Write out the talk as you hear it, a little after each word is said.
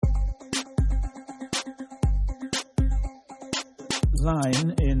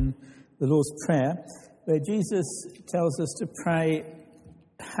line in the Lord's Prayer where Jesus tells us to pray,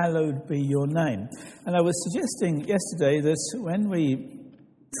 "Hallowed be your name." And I was suggesting yesterday that when we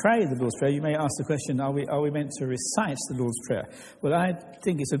pray the Lord's Prayer, you may ask the question, are we meant to recite the Lord's Prayer? Well, I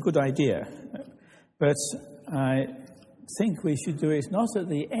think it's a good idea, but I think we should do it not at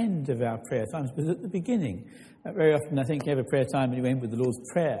the end of our prayer times, but at the beginning. Very often I think you have a prayer time and you end with the Lord's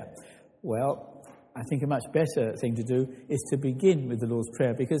Prayer. Well, I think a much better thing to do is to begin with the Lord's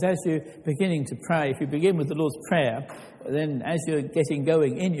Prayer, because as you're beginning to pray, if you begin with the Lord's Prayer, then as you're getting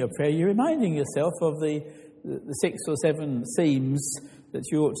going in your prayer, you're reminding yourself of the 6 or 7 themes that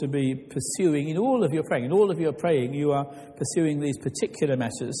you ought to be pursuing in all of your praying. In all of your praying, you are pursuing these particular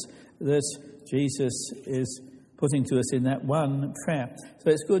matters that Jesus is putting to us in that one prayer. So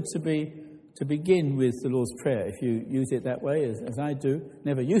it's good to begin with the Lord's Prayer, if you use it that way, as I do.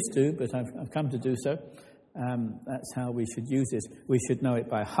 Never used to, but I've come to do so. That's how we should use it. We should know it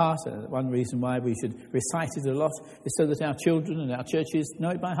by heart. One reason why we should recite it a lot is so that our children and our churches know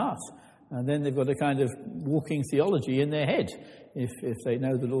it by heart. And then they've got a kind of walking theology in their head if they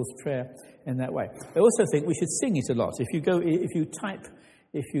know the Lord's Prayer in that way. I also think we should sing it a lot. If you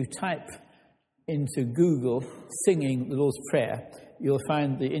type into Google singing the Lord's Prayer, you'll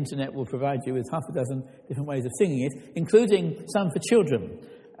find the internet will provide you with half a dozen different ways of singing it, including some for children.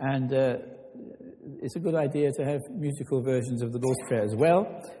 And it's a good idea to have musical versions of the Lord's Prayer as well,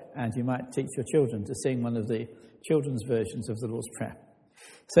 and you might teach your children to sing one of the children's versions of the Lord's Prayer.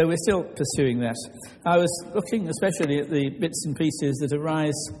 So we're still pursuing that. I was looking especially at the bits and pieces that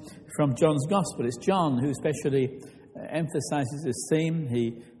arise from John's Gospel. It's John who especially emphasizes this theme.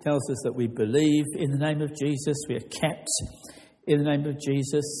 He tells us that we believe in the name of Jesus, we are kept in the name of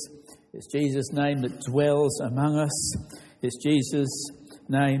Jesus. It's Jesus' name that dwells among us. It's Jesus'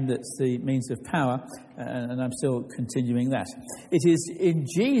 name that's the means of power, and I'm still continuing that. It is in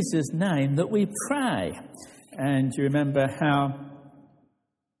Jesus' name that we pray. And you remember how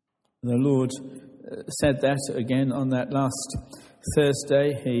the Lord said that again on that last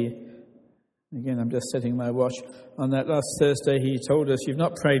Thursday. I'm just setting my watch. On that last Thursday, he told us, "You've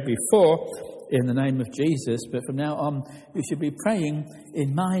not prayed before in the name of Jesus, but from now on you should be praying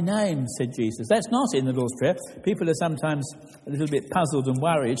in my name," said Jesus. That's not in the Lord's Prayer. People are sometimes a little bit puzzled and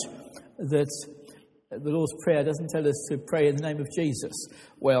worried that the Lord's Prayer doesn't tell us to pray in the name of Jesus.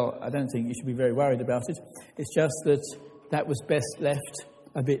 Well, I don't think you should be very worried about it. It's just that was best left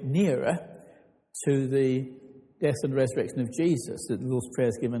a bit nearer to the death and resurrection of Jesus, that the Lord's Prayer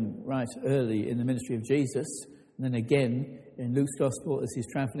is given right early in the ministry of Jesus, and then again in Luke's Gospel as he's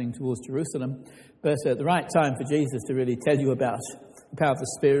travelling towards Jerusalem. But at the right time for Jesus to really tell you about the power of the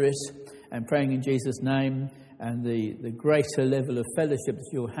Spirit and praying in Jesus' name and the greater level of fellowship that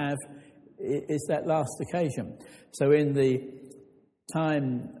you'll have is that last occasion. So in the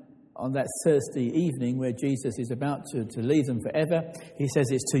time on that Thursday evening where Jesus is about to leave them forever, he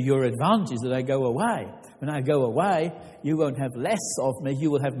says, "It's to your advantage that I go away. When I go away, you won't have less of me, you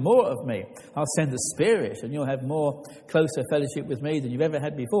will have more of me. I'll send the Spirit and you'll have more closer fellowship with me than you've ever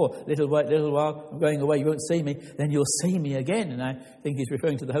had before. Little while, I'm going away, you won't see me, then you'll see me again." And I think he's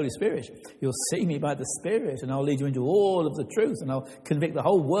referring to the Holy Spirit. "You'll see me by the Spirit, and I'll lead you into all of the truth, and I'll convict the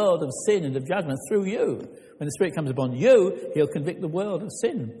whole world of sin and of judgment through you. When the Spirit comes upon you, he'll convict the world of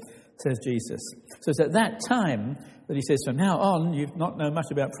sin," says Jesus. So it's at that time that he says, "From now on, you've not known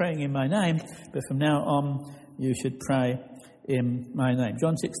much about praying in my name, but from now on, you should pray in my name."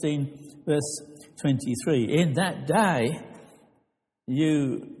 John 16, verse 23. "In that day,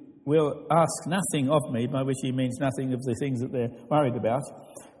 you will ask nothing of me," by which he means nothing of the things that they're worried about.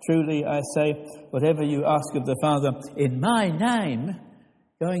 "Truly, I say, whatever you ask of the Father in my name,"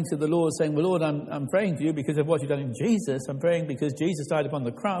 going to the Lord saying, "Well, Lord, I'm praying to you because of what you've done in Jesus. I'm praying because Jesus died upon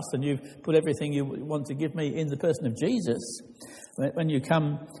the cross and you've put everything you want to give me in the person of Jesus. When you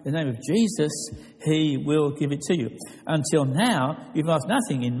come in the name of Jesus, he will give it to you. Until now, you've asked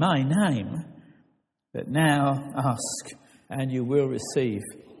nothing in my name, but now ask and you will receive,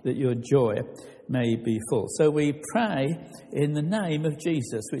 that your joy may be full." So we pray in the name of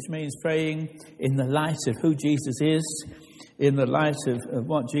Jesus, which means praying in the light of who Jesus is, in the light of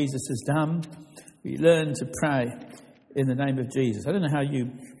what Jesus has done. We learn to pray in the name of Jesus. I don't know how you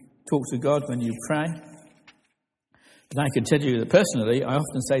talk to God when you pray, but I can tell you that personally, I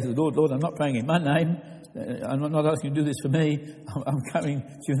often say to the Lord, "Lord, I'm not praying in my name. I'm not asking you to do this for me. I'm coming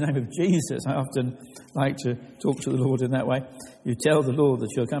to you in the name of Jesus." I often like to talk to the Lord in that way. You tell the Lord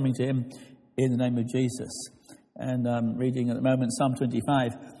that you're coming to him in the name of Jesus. And I'm reading at the moment Psalm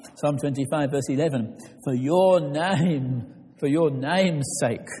 25, verse 11. For your name's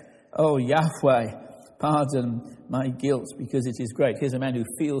sake, O Yahweh, pardon my guilt, because it is great. Here's a man who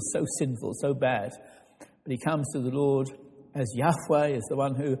feels so sinful, so bad, but he comes to the Lord as Yahweh, as the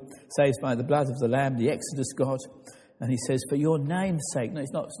one who saves by the blood of the Lamb, the Exodus God. And he says, for your name's sake. No,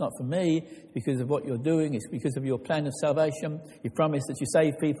 it's not for me. It's because of what you're doing. It's because of your plan of salvation. You promised that you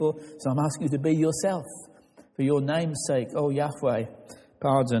save people. So I'm asking you to be yourself. For your name's sake, oh Yahweh,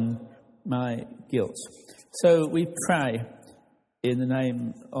 pardon my guilt. So we pray in the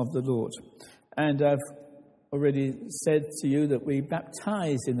name of the Lord. And I've already said to you that we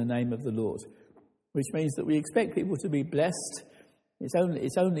baptize in the name of the Lord, which means that we expect people to be blessed. It's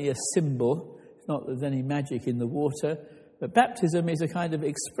only a symbol. It's not that there's any magic in the water. But baptism is a kind of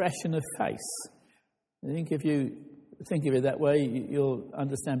expression of faith. I think if you think of it that way, you'll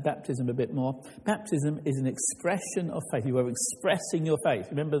understand baptism a bit more. Baptism is an expression of faith. You are expressing your faith.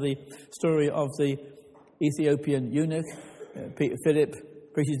 Remember the story of the Ethiopian eunuch?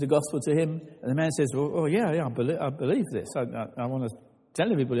 Philip preaches the gospel to him, and the man says, I believe this. I want to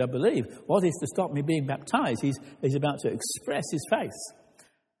tell everybody I believe. What is to stop me being baptized? He's about to express his faith.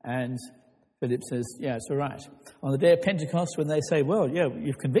 And Philip says, yeah, it's all right. On the day of Pentecost, when they say, well, yeah,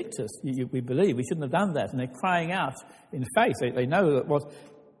 you've convicted us, we believe, we shouldn't have done that. And they're crying out in faith. They know that what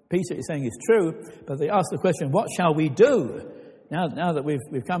Peter is saying is true, but they ask the question, what shall we do? Now that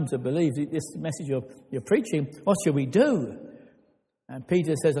we've come to believe this message you're preaching, what shall we do? And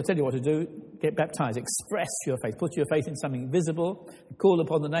Peter says, I'll tell you what to do. Get baptized. Express your faith. Put your faith in something visible. Call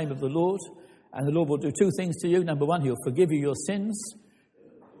upon the name of the Lord. And the Lord will do two things to you. Number one, he'll forgive you your sins.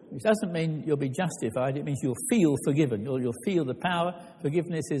 Which doesn't mean you'll be justified. It means you'll feel forgiven. You'll feel the power.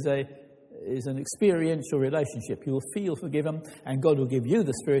 Forgiveness is an experiential relationship. You'll feel forgiven. And God will give you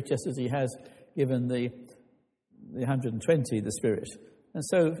the Spirit just as he has given the 120 the Spirit. And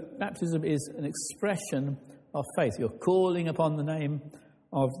so baptism is an expression of faith. You're calling upon the name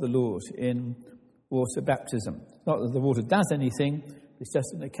of the Lord in water baptism. Not that the water does anything, it's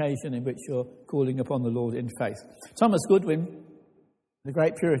just an occasion in which you're calling upon the Lord in faith. Thomas Goodwin, the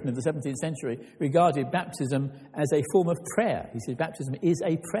great Puritan of the 17th century, regarded baptism as a form of prayer. He said baptism is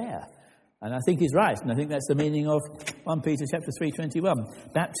a prayer. And I think he's right, and I think that's the meaning of 1 Peter chapter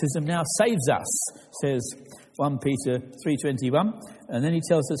 3:21. Baptism now saves us, says 1 Peter 3:21, and then he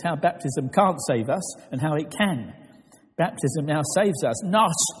tells us how baptism can't save us and how it can. Baptism now saves us,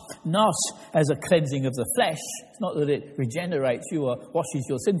 not as a cleansing of the flesh. It's not that it regenerates you or washes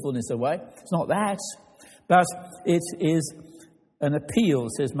your sinfulness away. It's not that. But it is an appeal,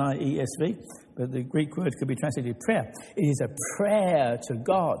 says my ESV, but the Greek word could be translated prayer. It is a prayer to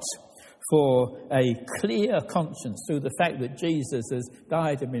God for a clear conscience through the fact that Jesus has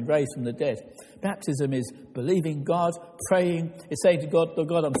died and been raised from the dead. Baptism is believing God, praying. It's saying to God, Lord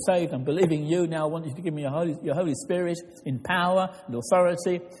God, I'm saved, I'm believing you. Now I want you to give me your Holy Spirit in power and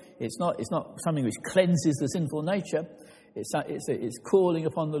authority. It's not something which cleanses the sinful nature. It's calling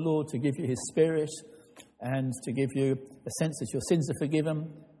upon the Lord to give you his Spirit and to give you a sense that your sins are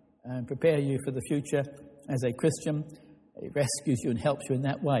forgiven and prepare you for the future as a Christian. It rescues you and helps you in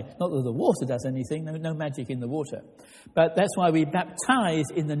that way. Not that the water does anything, no magic in the water. But that's why we baptize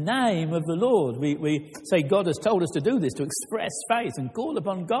in the name of the Lord. We say God has told us to do this, to express faith and call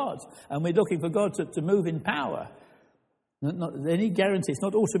upon God. And we're looking for God to move in power. Not any guarantee. It's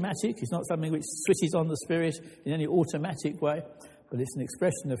not automatic. It's not something which switches on the Spirit in any automatic way. But it's an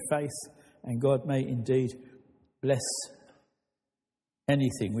expression of faith. And God may indeed bless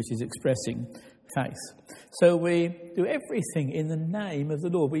anything which is expressing faith. So we do everything in the name of the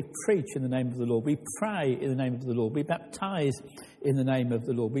Lord. We preach in the name of the Lord. We pray in the name of the Lord. We baptize in the name of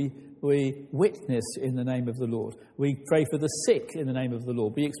the Lord. We witness in the name of the Lord. We pray for the sick in the name of the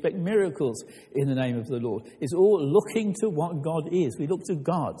Lord. We expect miracles in the name of the Lord. It's all looking to what God is. We look to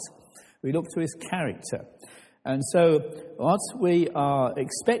God. We look to his character. And so what we are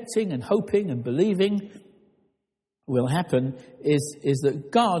expecting and hoping and believing will happen is that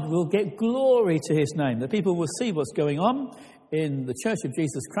God will get glory to his name. The people will see what's going on in the Church of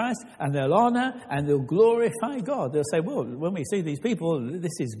Jesus Christ, and they'll honour and they'll glorify God. They'll say, well, when we see these people,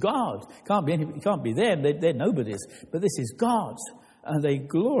 this is God. It can't be them. They're nobodies. But this is God. And they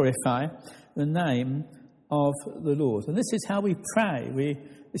glorify the name of the Lord. And this is how we pray.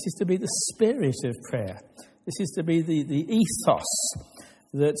 This is to be the spirit of prayer. This is to be the ethos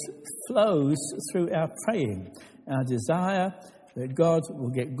that flows through our praying. Our desire that God will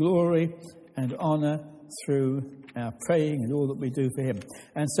get glory and honour through our praying and all that we do for him.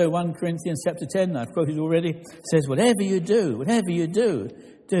 And so 1 Corinthians chapter 10, I've quoted already, says, whatever you do,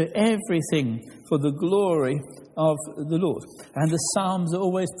 do everything for the glory of the Lord. And the Psalms are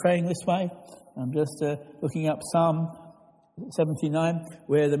always praying this way. I'm just looking up Psalm 79,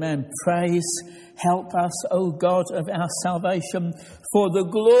 where the man prays, help us, O God of our salvation, for the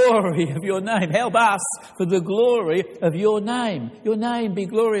glory of your name. Help us for the glory of your name. Your name be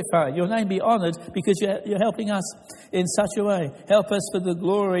glorified. Your name be honoured because you're helping us in such a way. Help us for the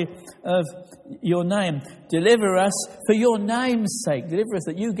glory of your name. Deliver us for your name's sake. Deliver us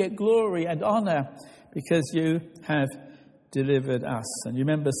that you get glory and honour because you have delivered us. And you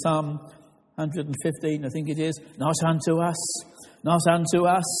remember Psalm 115, I think it is, not unto us,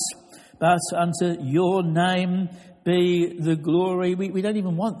 but unto your name be the glory. We don't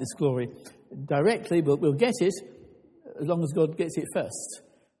even want this glory directly, but we'll get it as long as God gets it first.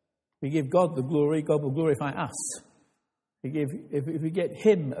 We give God the glory, God will glorify us. If we get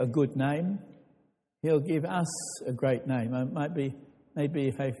him a good name, he'll give us a great name. Maybe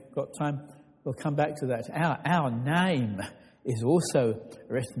if I've got time, we'll come back to that. Our name is also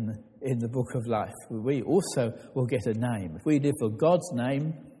written in the book of life. We also will get a name. If we live for God's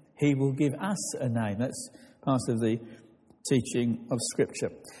name, he will give us a name. That's part of the teaching of Scripture.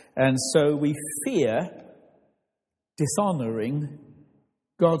 And so we fear dishonouring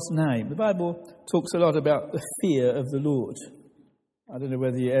God's name. The Bible talks a lot about the fear of the Lord. I don't know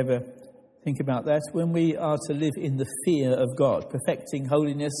whether you ever think about that. When we are to live in the fear of God, perfecting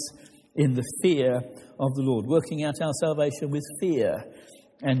holiness in the fear of the Lord, working out our salvation with fear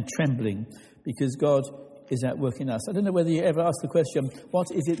and trembling, because God is at work in us. I don't know whether you ever ask the question, what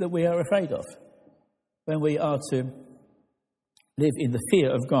is it that we are afraid of? When we are to live in the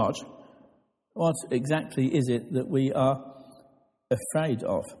fear of God, what exactly is it that we are afraid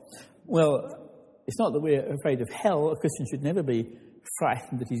of? Well, it's not that we're afraid of hell. A Christian should never be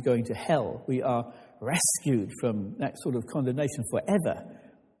frightened that he's going to hell. We are rescued from that sort of condemnation forever.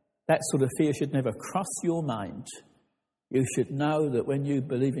 That sort of fear should never cross your mind. You should know that when you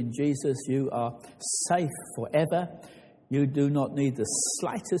believe in Jesus, you are safe forever. You do not need the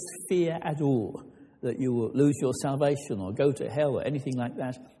slightest fear at all that you will lose your salvation or go to hell or anything like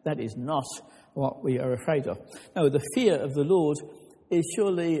that. That is not what we are afraid of. No, the fear of the Lord is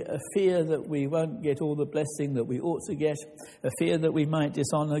surely a fear that we won't get all the blessing that we ought to get, a fear that we might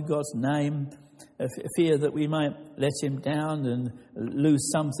dishonour God's name, a fear that we might let him down and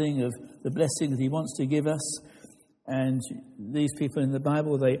lose something of the blessing that he wants to give us. And these people in the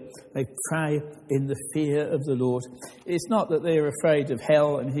Bible, they pray in the fear of the Lord. It's not that they're afraid of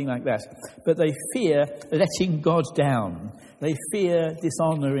hell or anything like that, but they fear letting God down. They fear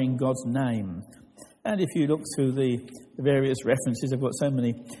dishonouring God's name. And if you look through the various references, I've got so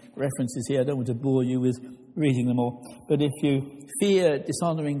many references here, I don't want to bore you with reading them all. But if you fear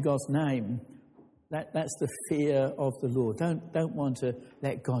dishonouring God's name, that's the fear of the Lord. Don't want to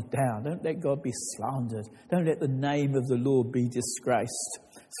let God down. Don't let God be slandered. Don't let the name of the Lord be disgraced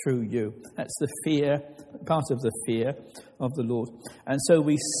through you. That's the fear, part of the fear of the Lord. And so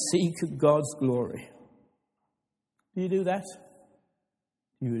we seek God's glory. Do you do that?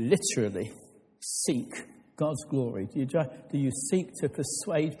 You literally seek God's glory. Do you seek to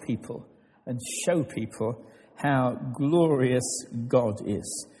persuade people and show people how glorious God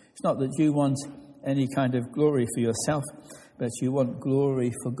is? It's not that you want any kind of glory for yourself, but you want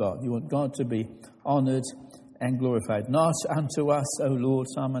glory for God. You want God to be honoured and glorified. Not unto us, O Lord,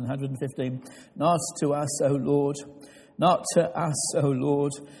 Psalm 115, not to us, O Lord, not to us, O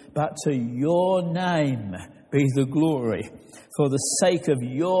Lord, but to your name be the glory for the sake of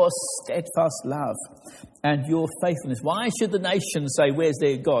your steadfast love and your faithfulness. Why should the nations say, where's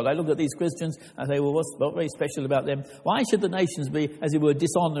their God? I look at these Christians, I say, well, what's very special about them? Why should the nations be, as it were,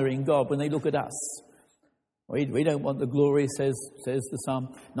 dishonouring God when they look at us? We don't want the glory, says the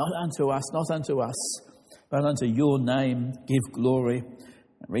psalm. Not unto us, but unto your name give glory.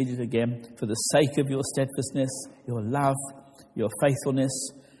 And read it again. For the sake of your steadfastness, your love, your faithfulness.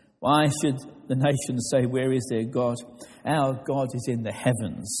 Why should the nations say, where is their God? Our God is in the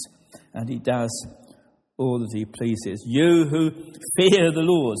heavens, and he does all that he pleases. You who fear the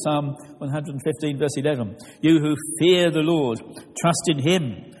Lord, Psalm 115 verse 11. You who fear the Lord, trust in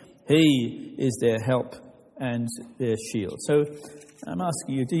him. He is their help and their shield. So I'm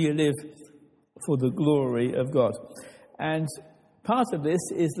asking you, do you live for the glory of God? And part of this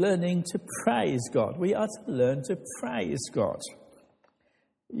is learning to praise God. We are to learn to praise God.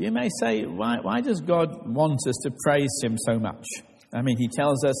 You may say, why does God want us to praise him so much? I mean, he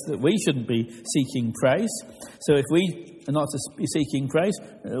tells us that we shouldn't be seeking praise. So if we are not to be seeking praise,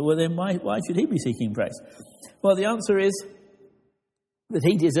 well then why should he be seeking praise? Well, the answer is that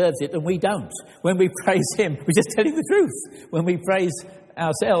he deserves it and we don't. When we praise him, we're just telling the truth. When we praise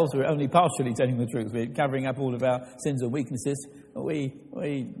ourselves, we're only partially telling the truth. We're covering up all of our sins and weaknesses. We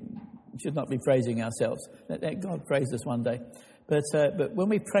We should not be praising ourselves. Let God praise us one day. But when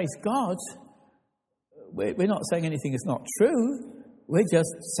we praise God, we're not saying anything that's not true. We're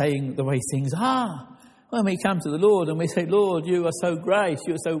just saying the way things are. When we come to the Lord and we say, Lord, you are so great,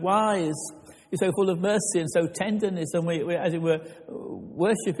 you are so wise, you're so full of mercy and so tenderness, and we as it were,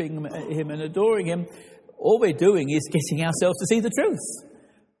 worshipping him and adoring him, all we're doing is getting ourselves to see the truth.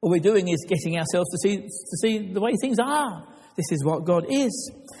 All we're doing is getting ourselves to see the way things are. This is what God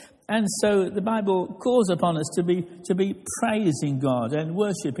is. And so the Bible calls upon us to be praising God and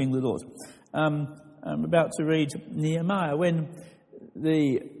worshipping the Lord. I'm about to read Nehemiah. When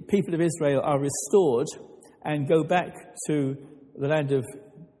the people of Israel are restored and go back to the land of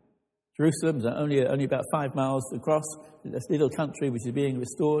Jerusalem, only about 5 miles across, this little country which is being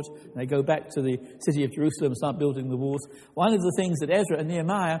restored, and they go back to the city of Jerusalem and start building the walls. One of the things that Ezra and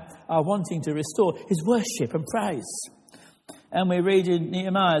Nehemiah are wanting to restore is worship and praise. And we read in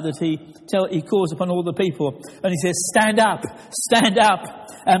Nehemiah that he calls upon all the people and he says, stand up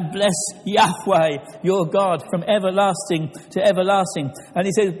and bless Yahweh, your God, from everlasting to everlasting. And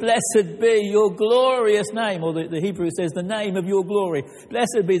he says, blessed be your glorious name, or the Hebrew says, the name of your glory.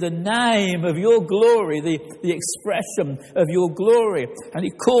 Blessed be the name of your glory, the expression of your glory. And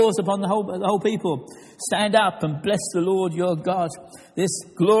he calls upon the whole people, stand up and bless the Lord your God, this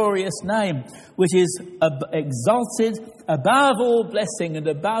glorious name, which is exalted above all blessing and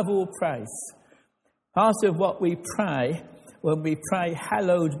above all praise. Part of what we pray when we pray,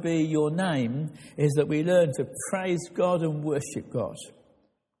 hallowed be your name, is that we learn to praise God and worship God.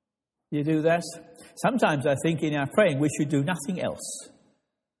 You do that? Sometimes I think in our praying we should do nothing else.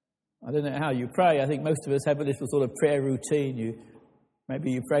 I don't know how you pray. I think most of us have a little sort of prayer routine.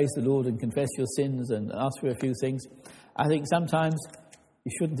 Maybe you praise the Lord and confess your sins and ask for a few things. I think sometimes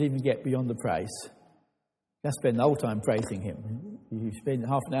you shouldn't even get beyond the praise. Just spend the whole time praising him. You spend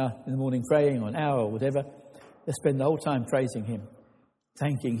half an hour in the morning praying, or an hour or whatever. Just spend the whole time praising him,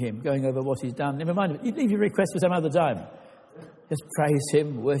 thanking him, going over what he's done. Never mind, you leave your request for some other time. Just praise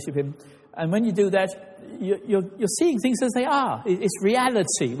him, worship him. And when you do that, you're seeing things as they are. It's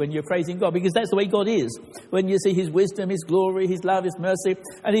reality when you're praising God, because that's the way God is. When you see his wisdom, his glory, his love, his mercy,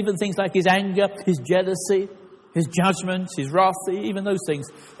 and even things like his anger, his jealousy, his judgment, his wrath, even those things.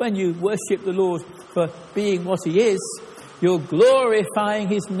 When you worship the Lord for being what he is, you're glorifying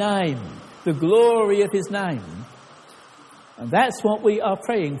his name, the glory of his name. And that's what we are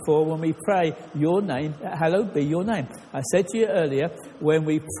praying for when we pray, your name, hallowed be your name. I said to you earlier, when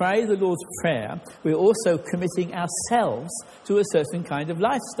we pray the Lord's Prayer, we're also committing ourselves to a certain kind of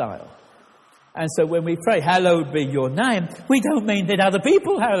lifestyle. And so when we pray, hallowed be your name, we don't mean that other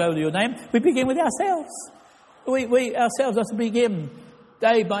people hallow your name. We begin with ourselves. We ourselves have to begin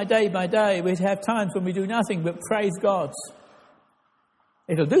day by day by day. We have times when we do nothing but praise God.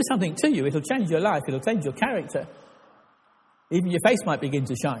 It'll do something to you. It'll change your life. It'll change your character. Even your face might begin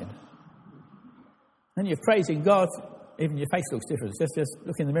to shine. And you're praising God, even your face looks different. Just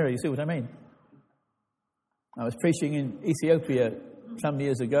look in the mirror, you see what I mean. I was preaching in Ethiopia some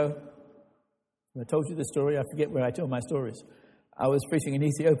years ago. I told you the story. I forget where I tell my stories. I was preaching in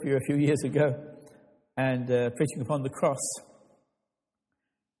Ethiopia a few years ago and preaching upon the cross.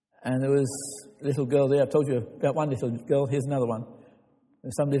 And there was a little girl there. I told you about one little girl. Here's another one.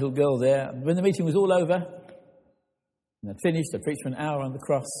 There's some little girl there. When the meeting was all over, and I'd finished, I preached for an hour on the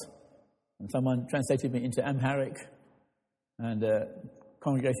cross, and someone translated me into Amharic, and the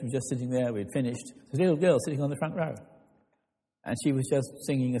congregation was just sitting there. We'd finished. There's a little girl sitting on the front row, and she was just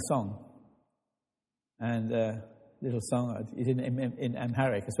singing a song. And little song, it's in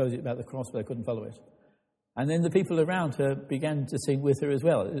Amharic. I suppose it's about the cross, but I couldn't follow it. And then the people around her began to sing with her as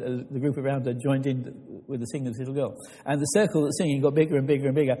well. The group around her joined in with the singing of this little girl. And the circle that's singing got bigger and bigger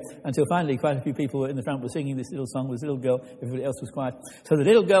and bigger until finally quite a few people in the front were singing this little song with this little girl. Everybody else was quiet. So the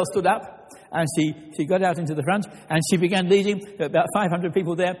little girl stood up and she got out into the front and she began leading. About 500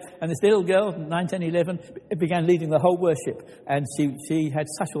 people there. And this little girl, 9, 10, 11, began leading the whole worship. And she had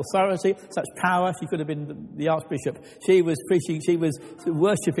such authority, such power. She could have been the archbishop. She was preaching, she was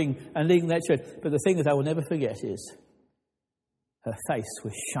worshipping and leading that church. But the thing that I will never forget is her face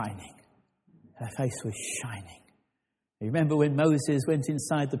was shining. Her face was shining. You remember when Moses went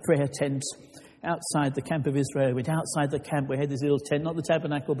inside the prayer tent outside the camp of Israel? Went outside the camp. We had this little tent, not the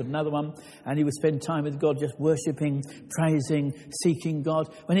tabernacle, but another one. And he would spend time with God, just worshipping, praising, seeking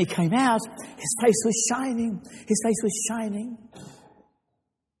God. When he came out, his face was shining. His face was shining.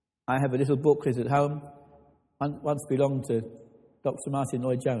 I have a little booklet at home. Once belonged to Dr. Martin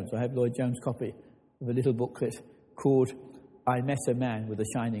Lloyd-Jones. I have Lloyd-Jones' copy of a little booklet called I Met a Man with a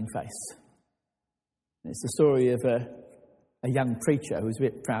Shining Face. And it's the story of a young preacher who was a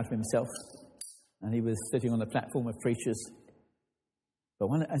bit proud of himself, and he was sitting on the platform of preachers. But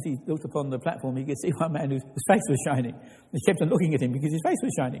as he looked upon the platform, he could see one man whose face was shining. He kept on looking at him because his face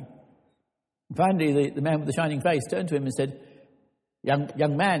was shining. And finally, the man with the shining face turned to him and said,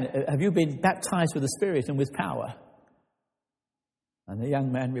 Young man, have you been baptized with the Spirit and with power? And the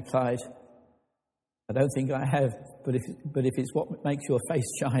young man replied, I don't think I have, but if it's what makes your face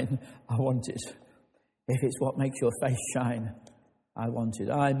shine, I want it. If it's what makes your face shine, I want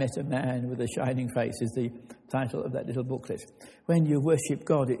it. I met a man with a shining face is the title of that little booklet. When you worship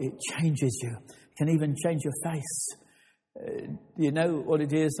God, it changes you. It can even change your face. Do you know what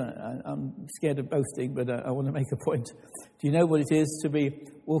it is? I'm scared of boasting, but I want to make a point. Do you know what it is to be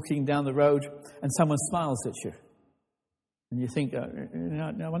walking down the road and someone smiles at you? And you think,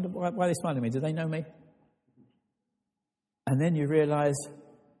 I wonder why are they smiling at me? Do they know me? And then you realise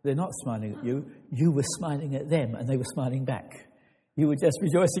they're not smiling at you. You were smiling at them and they were smiling back. You were just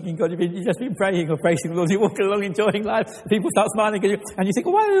rejoicing in God. You've just been praying or praising the Lord. You're walking along enjoying life. People start smiling at you. And you think,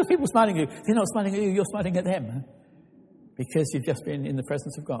 well, why are those people smiling at you? They're not smiling at you. You're smiling at them. Because you've just been in the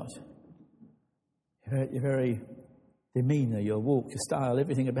presence of God. Your very demeanour, your walk, your style,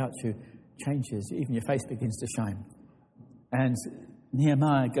 everything about you changes. Even your face begins to shine. And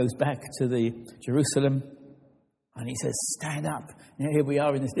Nehemiah goes back to the Jerusalem and he says, stand up. And here we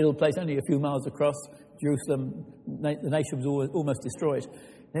are in this little place, only a few miles across Jerusalem. The nation was almost destroyed.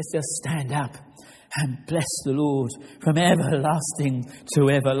 Let's just stand up and bless the Lord from everlasting to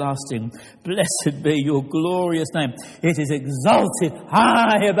everlasting. Blessed be your glorious name. It is exalted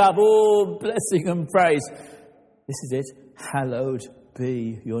high above all blessing and praise. This is it. Hallowed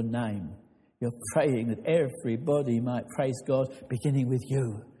be your name. You're praying that everybody might praise God, beginning with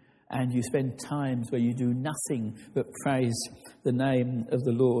you. And you spend times where you do nothing but praise the name of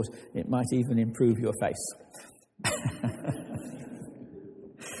the Lord. It might even improve your face.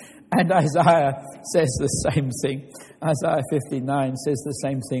 And Isaiah says the same thing. Isaiah 59 says the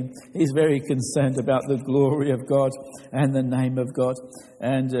same thing. He's very concerned about the glory of God and the name of God.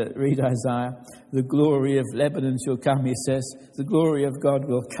 And read Isaiah. The glory of Lebanon shall come, he says. The glory of God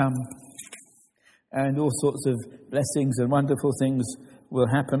will come. And all sorts of blessings and wonderful things will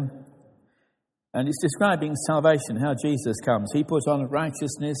happen. And it's describing salvation, how Jesus comes. He put on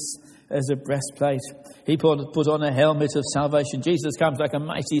righteousness as a breastplate. He put on a helmet of salvation. Jesus comes like a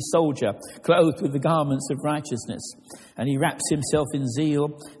mighty soldier, clothed with the garments of righteousness. And he wraps himself in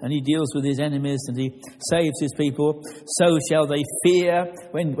zeal, and he deals with his enemies, and he saves his people. So shall they fear,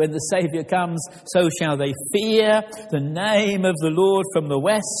 when the Saviour comes, so shall they fear the name of the Lord from the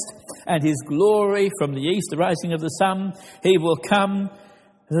west, and his glory from the east, the rising of the sun. He will come.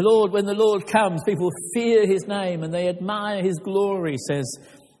 The Lord, when the Lord comes, people fear his name and they admire his glory, says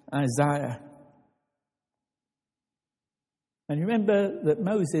Isaiah. And remember that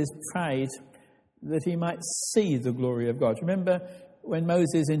Moses prayed that he might see the glory of God. Remember when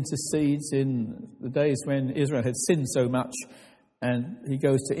Moses intercedes in the days when Israel had sinned so much, and he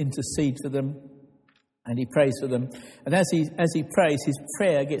goes to intercede for them and he prays for them. And as he prays, his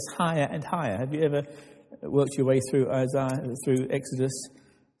prayer gets higher and higher. Have you ever worked your way through through Exodus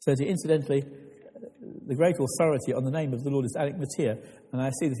 30? Incidentally, the great authority on the name of the Lord is Alec Matier, and I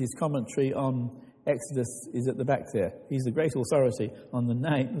see that his commentary on Exodus is at the back there. He's the great authority on the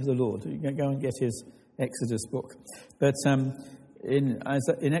name of the Lord. You can go and get his Exodus book. But in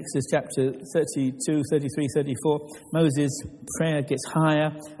Exodus chapter 32, 33, 34, Moses' prayer gets higher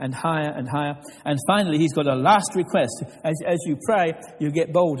and higher and higher. And finally, he's got a last request. As you pray, you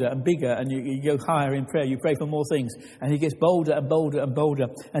get bolder and bigger, and you go higher in prayer. You pray for more things. And he gets bolder and bolder and bolder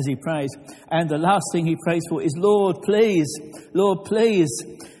as he prays. And the last thing he prays for is, Lord, please,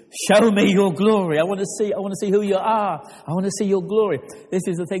 show me your glory. I want to see who you are. I want to see your glory. This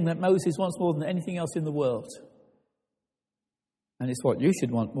is the thing that Moses wants more than anything else in the world. And it's what you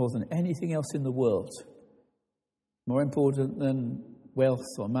should want more than anything else in the world. More important than wealth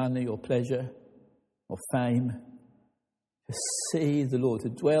or money or pleasure or fame. To see the Lord, to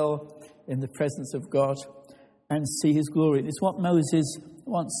dwell in the presence of God and see his glory. It's what Moses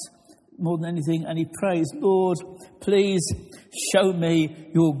wants more than anything. And he prays, Lord, please show me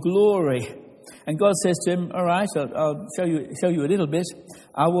your glory. And God says to him, all right, I'll show you a little bit.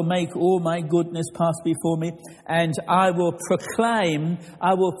 I will make all my goodness pass before me, and I will proclaim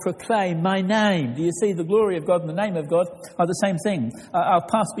my name. Do you see? The glory of God and the name of God are the same thing. I'll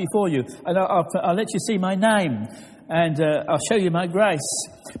pass before you, and I'll let you see my name, and I'll show you my grace.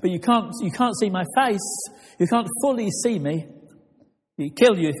 But you can't see my face. You can't fully see me. It'd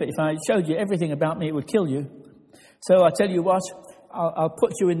kill you if I showed you everything about me. It would kill you. So I tell you what, I'll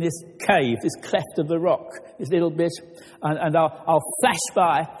put you in this cave, this cleft of the rock, this little bit, and I'll flash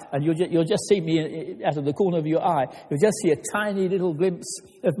by, and you'll just see me out of the corner of your eye. You'll just see a tiny little glimpse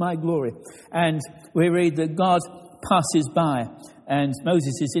of my glory. And we read that God passes by, and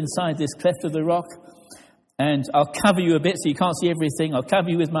Moses is inside this cleft of the rock, and I'll cover you a bit so you can't see everything. I'll cover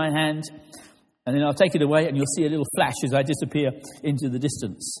you with my hand, and then I'll take it away, and you'll see a little flash as I disappear into the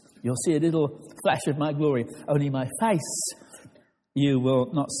distance. You'll see a little flash of my glory. Only my face you will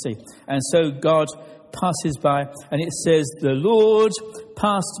not see. And so God passes by, and it says, the Lord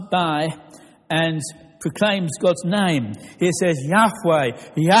passed by and proclaims God's name. He says, Yahweh,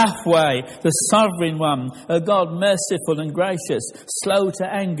 Yahweh, the sovereign one, a God merciful and gracious, slow to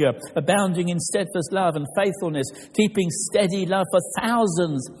anger, abounding in steadfast love and faithfulness, keeping steady love for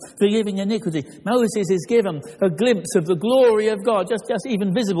thousands, forgiving iniquity. Moses is given a glimpse of the glory of God, just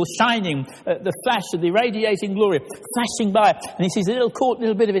even visible, shining, the flash of the radiating glory, flashing by, and he sees a little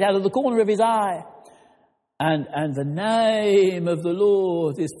bit of it out of the corner of his eye. And the name of the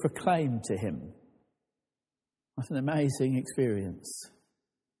Lord is proclaimed to him. What an amazing experience.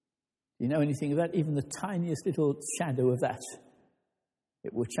 Do you know anything of that? Even the tiniest little shadow of that,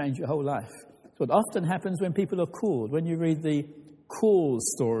 it will change your whole life. It's what often happens when people are called. When you read the call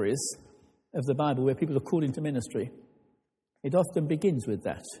stories of the Bible where people are called into ministry, it often begins with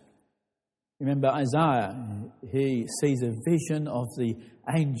that. Remember Isaiah, he sees a vision of the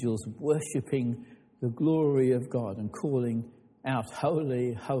angels worshipping the glory of God and calling out,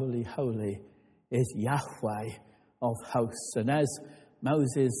 holy, holy, holy is Yahweh of hosts. And as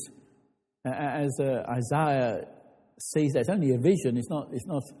Isaiah sees that, it's only a vision, it's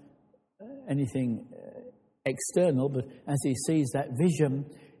not anything external, but as he sees that vision,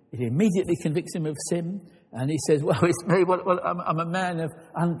 it immediately convicts him of sin, and he says, well, it's me, I'm a man of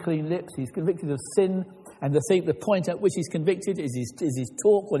unclean lips. He's convicted of sin, and the point at which he's convicted is his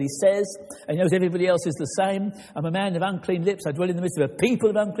talk, what he says, and he knows everybody else is the same. I'm a man of unclean lips. I dwell in the midst of a people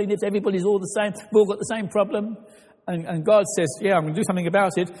of unclean lips. Everybody's all the same. We've all got the same problem. And God says, yeah, I'm going to do something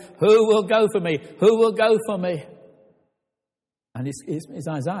about it. Who will go for me? Who will go for me? And it's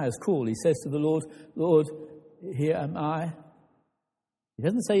Isaiah's call. He says to the Lord, Lord, here am I. He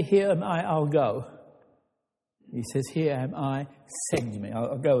doesn't say, here am I, I'll go. He says, here am I, send me.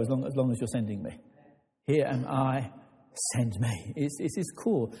 I'll go as long as you're sending me. Here am I, send me. It's his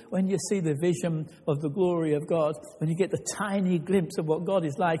call. When you see the vision of the glory of God, when you get the tiny glimpse of what God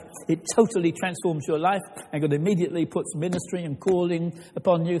is like, it totally transforms your life, and God immediately puts ministry and calling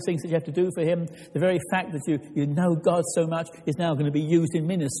upon you, things that you have to do for him. The very fact that you know God so much is now going to be used in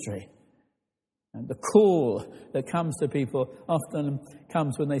ministry. And the call that comes to people often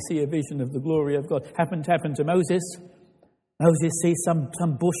comes when they see a vision of the glory of God. Happened to Moses. Moses sees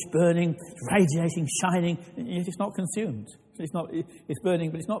some bush burning, radiating, shining, and it's not consumed. It's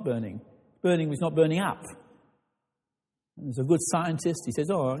burning, but it's not burning. Burning, but it's not burning up. And there's a good scientist. He says,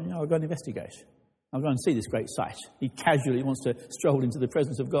 I'll go and investigate. I'll go and see this great sight. He casually wants to stroll into the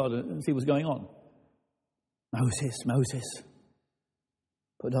presence of God and see what's going on. Moses,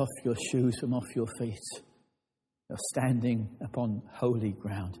 put off your shoes from off your feet. You're standing upon holy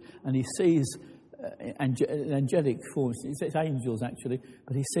ground. And he sees an angelic form. It's angels, actually.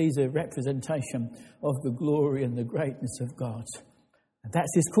 But he sees a representation of the glory and the greatness of God. And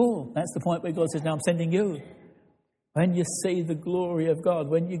that's his call. That's the point where God says, now I'm sending you. When you see the glory of God,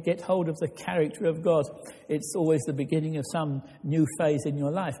 when you get hold of the character of God, it's always the beginning of some new phase in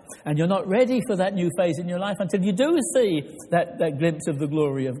your life. And you're not ready for that new phase in your life until you do see that glimpse of the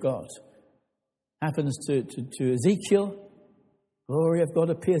glory of God. Happens to Ezekiel. Glory of God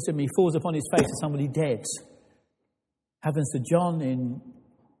appears to him. He falls upon his face as somebody dead. Happens to John in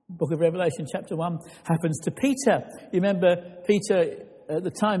book of Revelation chapter 1. Happens to Peter. You remember Peter at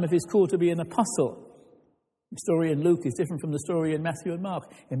the time of his call to be an apostle. The story in Luke is different from the story in Matthew and Mark.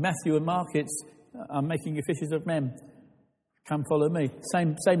 In Matthew and Mark, it's, I'm making you fishers of men. Come follow me.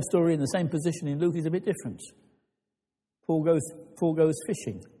 Same story in the same position. In Luke is a bit different. Paul goes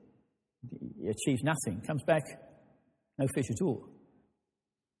fishing. He achieves nothing. Comes back, no fish at all.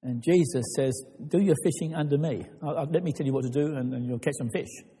 And Jesus says, do your fishing under me. Let me tell you what to do, and you'll catch some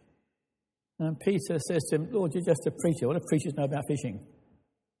fish. And Peter says to him, Lord, you're just a preacher. What do preachers know about fishing?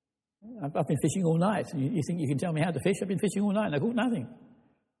 I've been fishing all night. You think you can tell me how to fish? I've been fishing all night and I caught nothing.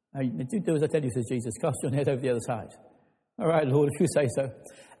 Do as I tell you, says Jesus. Cast your net over the other side. All right, Lord, if you say so.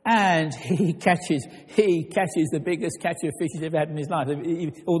 And he catches the biggest catch of fish he's ever had in his life.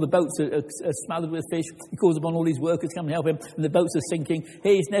 All the boats are smothered with fish. He calls upon all these workers to come and help him, and the boats are sinking.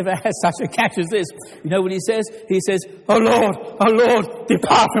 He's never had such a catch as this. You know what he says? He says, oh Lord,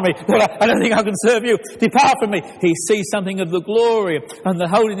 depart from me. Lord, I don't think I can serve you. Depart from me. He sees something of the glory and the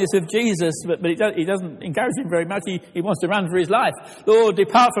holiness of Jesus, but he doesn't encourage him very much. He wants to run for his life. Lord,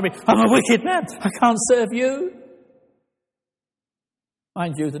 depart from me. I'm a wicked man. I can't serve you.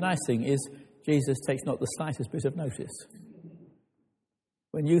 Mind you, the nice thing is Jesus takes not the slightest bit of notice.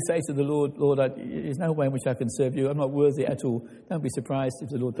 When you say to the Lord, there's no way in which I can serve you, I'm not worthy at all, don't be surprised if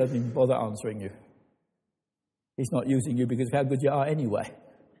the Lord doesn't even bother answering you. He's not using you because of how good you are anyway.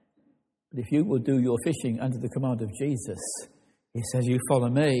 But if you will do your fishing under the command of Jesus, he says, you follow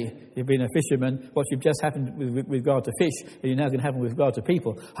me. You've been a fisherman. What you've just happened with regard to fish, and you're now going to happen with regard to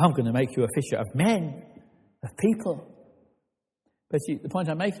people. I'm going to make you a fisher of men, of people. But the point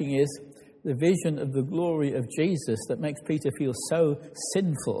I'm making is the vision of the glory of Jesus that makes Peter feel so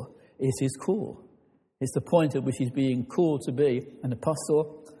sinful is his call. It's the point at which he's being called to be an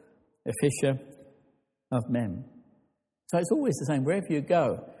apostle, a fisher of men. So it's always the same. Wherever you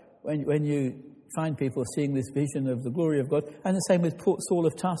go, when you find people seeing this vision of the glory of God, and the same with Saul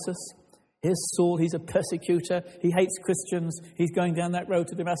of Tarsus. Here's Saul, he's a persecutor, he hates Christians, he's going down that road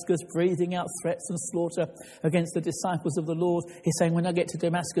to Damascus, breathing out threats and slaughter against the disciples of the Lord. He's saying, when I get to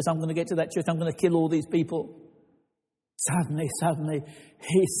Damascus, I'm going to get to that church, I'm going to kill all these people. Suddenly,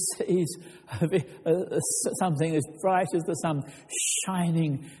 he sees something as bright as the sun,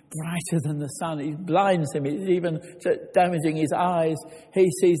 shining brighter than the sun. It blinds him, it's even damaging his eyes.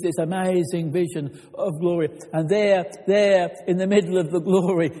 He sees this amazing vision of glory. And there, in the middle of the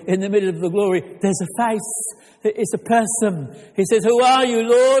glory, there's a face. It's a person. He says, who are you,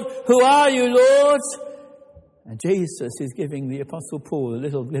 Lord? Who are you, Lord? And Jesus is giving the Apostle Paul a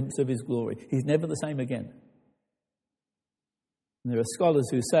little glimpse of his glory. He's never the same again. And there are scholars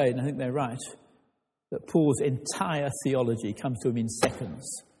who say, and I think they're right, that Paul's entire theology comes to him in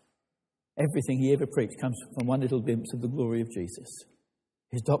seconds. Everything he ever preached comes from one little glimpse of the glory of Jesus.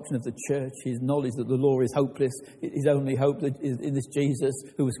 His doctrine of the church, his knowledge that the law is hopeless, his only hope is in this Jesus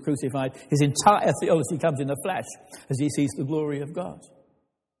who was crucified. His entire theology comes in a flash as he sees the glory of God.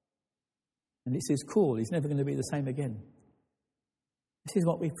 And it's his call. He's never going to be the same again. This is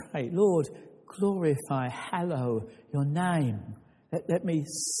what we pray. Lord, glorify, hallow your name. Let me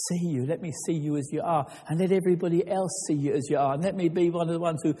see you. Let me see you as you are. And let everybody else see you as you are. And let me be one of the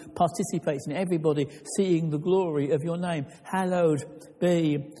ones who participates in everybody seeing the glory of your name. Hallowed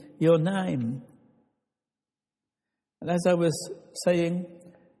be your name. And as I was saying,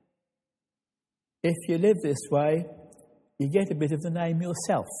 if you live this way, you get a bit of the name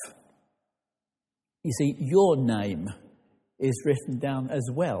yourself. You see, your name is written down as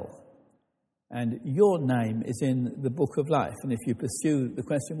well. And your name is in the book of life. And if you pursue the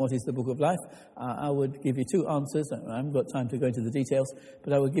question, what is the book of life? I would give you two answers. I haven't got time to go into the details,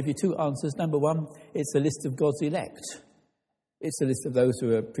 but I would give you two answers. Number one, it's a list of God's elect. It's a list of those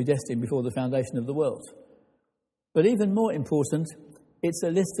who are predestined before the foundation of the world. But even more important, it's a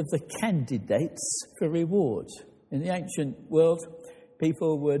list of the candidates for reward. In the ancient world,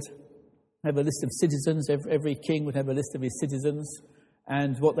 people would have a list of citizens. Every king would have a list of his citizens.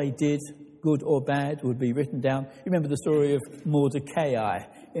 And what they did, good or bad, would be written down. You remember the story of Mordecai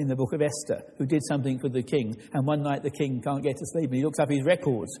in the book of Esther, who did something for the king. And one night the king can't get to sleep, and he looks up his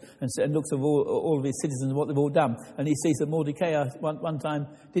records and looks at all of his citizens and what they've all done. And he sees that Mordecai one time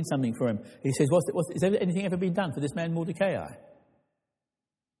did something for him. He says, is there anything ever been done for this man Mordecai?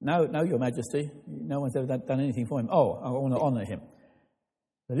 No, Your Majesty. No one's ever done anything for him. Oh, I want to honour him.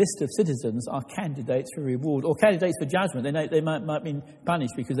 The list of citizens are candidates for reward or candidates for judgment. They might be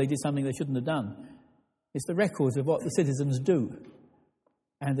punished because they did something they shouldn't have done. It's the records of what the citizens do.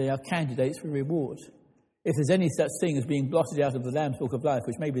 And they are candidates for reward. If there's any such thing as being blotted out of the Lamb's Book of Life,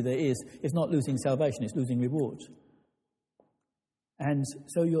 which maybe there is, it's not losing salvation, it's losing reward. And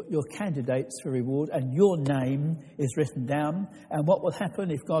so you're candidates for reward, and your name is written down. And what will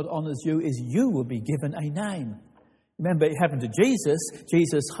happen if God honours you is you will be given a name. Remember, it happened to Jesus.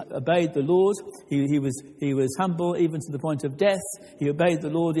 Jesus obeyed the Lord. He was humble even to the point of death. He obeyed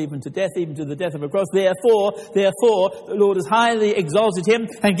the Lord even to death, even to the death of a cross. Therefore, the Lord has highly exalted him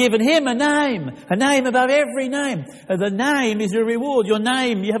and given him a name above every name. And the name is your reward. Your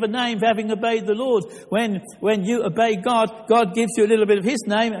name, you have a name for having obeyed the Lord. When you obey God, God gives you a little bit of his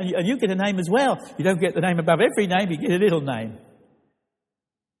name, and you get a name as well. You don't get the name above every name, you get a little name.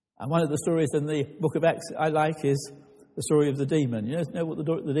 And one of the stories in the book of Acts I like is the story of the demon. You know what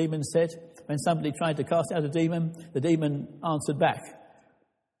the demon said? When somebody tried to cast out a demon, the demon answered back.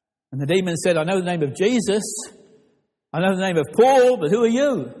 And the demon said, I know the name of Jesus, I know the name of Paul, but who are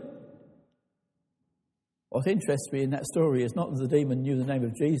you? What interests me in that story is not that the demon knew the name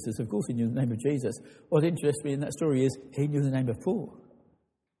of Jesus. Of course he knew the name of Jesus. What interests me in that story is he knew the name of Paul.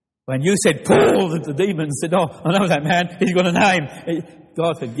 When you said Paul, the demon said, oh, I know that man, he's got a name.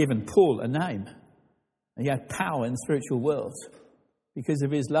 God had given Paul a name. And he had power in the spiritual world because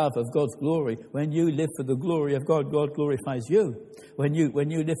of his love of God's glory. When you live for the glory of God, God glorifies you. When you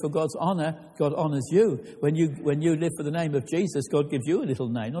live for God's honour, God honours you. When you live for the name of Jesus, God gives you a little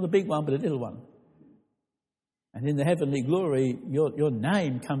name. Not a big one, but a little one. And in the heavenly glory, your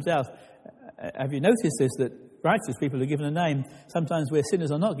name comes out. Have you noticed this, that righteous people are given a name, sometimes where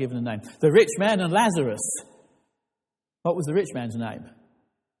sinners are not given a name? The rich man and Lazarus. What was the rich man's name?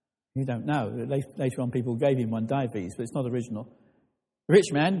 You don't know. Later on, people gave him one, Dives, but it's not original. The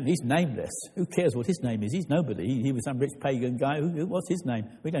rich man, he's nameless. Who cares what his name is? He's nobody. He was some rich pagan guy. What's his name?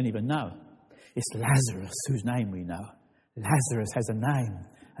 We don't even know. It's Lazarus, whose name we know. Lazarus has a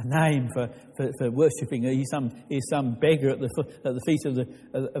name for worshipping. He's some beggar at the feet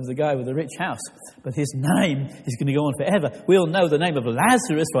of the guy with the rich house. But his name is going to go on forever. We'll know the name of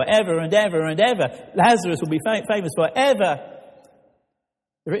Lazarus forever and ever and ever. Lazarus will be famous forever.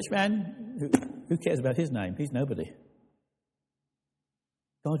 The rich man, who cares about his name? He's nobody.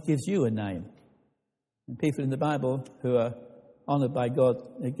 God gives you a name. And people in the Bible who are honoured by God,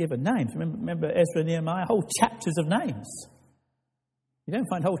 they're given names. Remember Ezra and Nehemiah? Whole chapters of names. You don't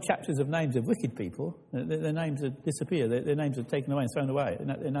find whole chapters of names of wicked people. Their names disappear. Their names are taken away and thrown away.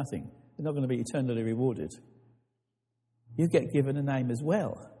 They're nothing. They're not going to be eternally rewarded. You get given a name as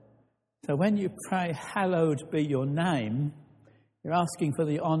well. So when you pray, hallowed be your name, you're asking for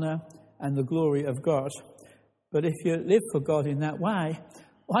the honour and the glory of God. But if you live for God in that way,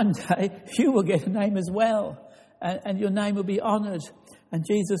 one day you will get a name as well. And your name will be honoured. And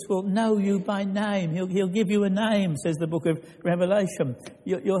Jesus will know you by name. He'll give you a name, says the book of Revelation.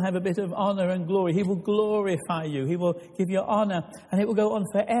 You'll have a bit of honour and glory. He will glorify you. He will give you honour. And it will go on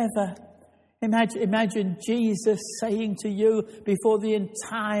forever. Imagine Jesus saying to you before the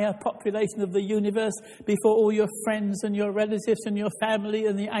entire population of the universe, before all your friends and your relatives and your family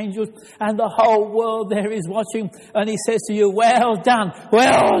and the angels and the whole world there is watching, and he says to you, well done,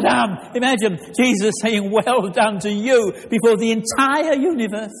 well done. Imagine Jesus saying, well done to you before the entire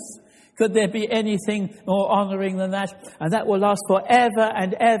universe. Could there be anything more honouring than that? And that will last forever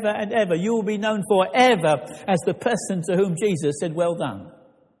and ever and ever. You will be known forever as the person to whom Jesus said, well done.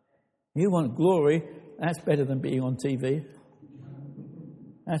 You want glory, that's better than being on TV.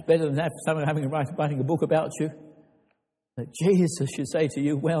 That's better than someone writing a book about you. That Jesus should say to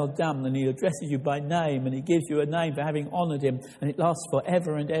you, well done, and he addresses you by name, and he gives you a name for having honoured him, and it lasts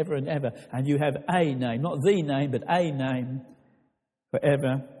forever and ever and ever. And you have a name, not the name, but a name,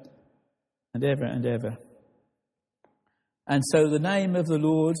 forever and ever and ever. And so the name of the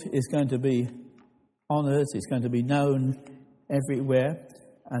Lord is going to be honoured, it's going to be known everywhere.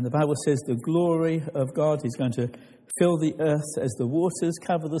 And the Bible says the glory of God is going to fill the earth as the waters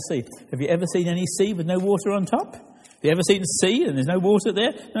cover the sea. Have you ever seen any sea with no water on top? Have you ever seen a sea and there's no water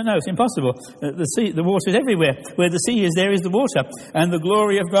there? No, it's impossible. The water is everywhere. Where the sea is, there is the water. And the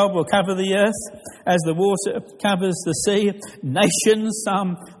glory of God will cover the earth as the water covers the sea. Nations,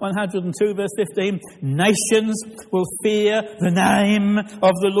 Psalm 102 verse 15, nations will fear the name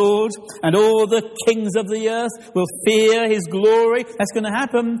of the Lord, and all the kings of the earth will fear his glory. That's going to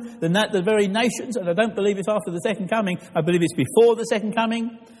happen. The very nations, and I don't believe it's after the second coming, I believe it's before the second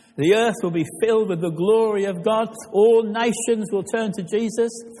coming. The earth will be filled with the glory of God. All nations will turn to Jesus,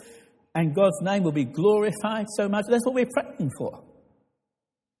 and God's name will be glorified so much. That's what we're praying for.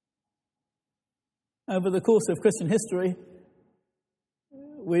 Over the course of Christian history,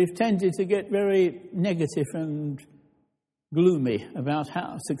 we've tended to get very negative and gloomy about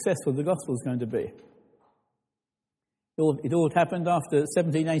how successful the gospel is going to be. It all happened after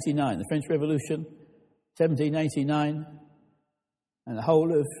 1789, the French Revolution, 1789. And the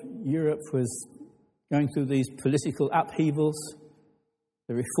whole of Europe was going through these political upheavals.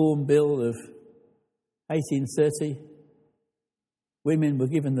 The Reform Bill of 1830. Women were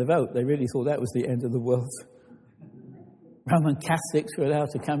given the vote. They really thought that was the end of the world. Roman Catholics were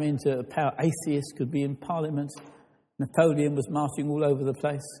allowed to come into power. Atheists could be in Parliament. Napoleon was marching all over the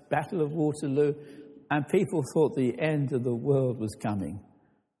place. Battle of Waterloo. And people thought the end of the world was coming.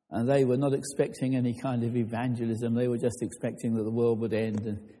 And they were not expecting any kind of evangelism. They were just expecting that the world would end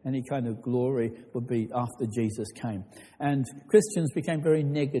and any kind of glory would be after Jesus came. And Christians became very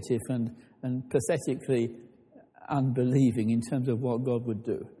negative and pathetically unbelieving in terms of what God would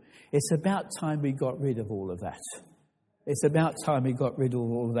do. It's about time we got rid of all of that. It's about time we got rid of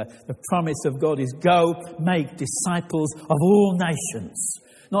all of that. The promise of God is go make disciples of all nations.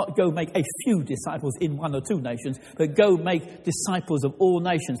 Not go make a few disciples in one or two nations, but go make disciples of all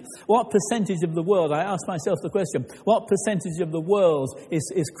nations. What percentage of the world, I ask myself the question, what percentage of the world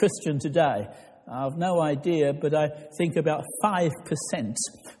is Christian today? I've no idea, but I think about 5%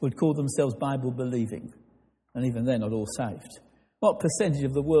 would call themselves Bible believing. And even they're not all saved. What percentage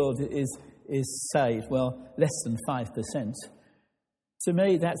of the world is saved? Well, less than 5%. To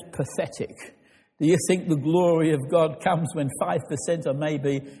me, that's pathetic. Do you think the glory of God comes when 5% are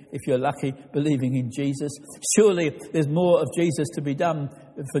maybe, if you're lucky, believing in Jesus? Surely there's more of Jesus to be done,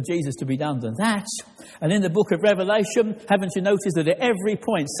 for Jesus to be done than that. And in the book of Revelation, haven't you noticed that at every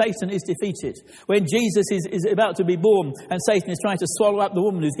point Satan is defeated? When Jesus is about to be born and Satan is trying to swallow up the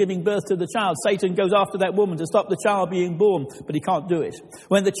woman who's giving birth to the child, Satan goes after that woman to stop the child being born, but he can't do it.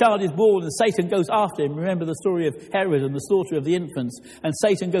 When the child is born and Satan goes after him, remember the story of Herod and the slaughter of the infants, and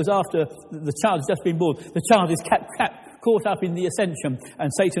Satan goes after the child who's just been born. The child is caught up in the ascension, and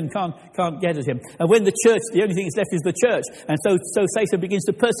Satan can't get at him. And when the church, the only thing that's left is the church, and so Satan begins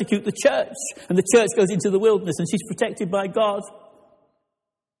to persecute the church, and the church goes into the wilderness, and she's protected by God.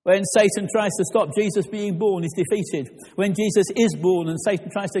 When Satan tries to stop Jesus being born, he's defeated. When Jesus is born and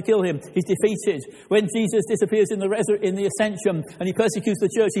Satan tries to kill him, he's defeated. When Jesus disappears in the ascension and he persecutes the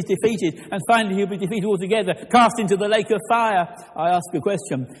church, he's defeated. And finally he'll be defeated altogether, cast into the lake of fire. I ask a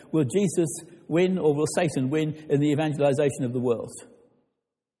question, will Jesus win or will Satan win in the evangelization of the world?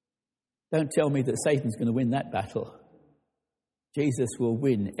 Don't tell me that Satan's going to win that battle. Jesus will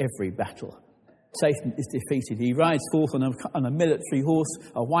win every battle. Satan is defeated. He rides forth on a military horse,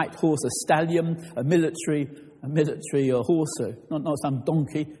 a white horse, a stallion, a military horse, not some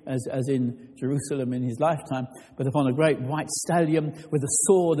donkey as in Jerusalem in his lifetime, but upon a great white stallion with a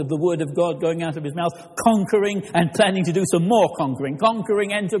sword of the word of God going out of his mouth, conquering and planning to do some more conquering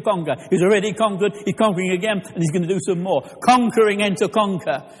and to conquer. He's already conquered, he's conquering again, and he's going to do some more. Conquering and to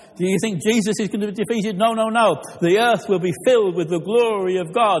conquer. Do you think Jesus is going to be defeated? No. The earth will be filled with the glory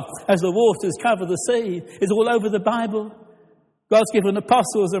of God as the waters cover the sea. It's all over the Bible. God's given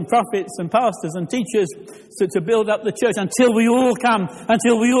apostles and prophets and pastors and teachers to build up the church until we all come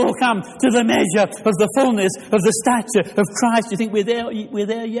to the measure of the fullness of the stature of Christ. Do you think we're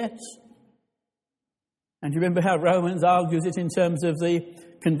there yet? And do you remember how Romans argues it in terms of the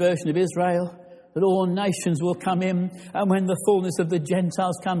conversion of Israel? That all nations will come in, and when the fullness of the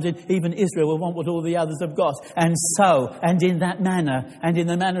Gentiles comes in, even Israel will want what all the others have got. And so, and in that manner, and in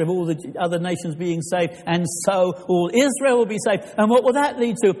the manner of all the other nations being saved, and so all Israel will be saved. And what will that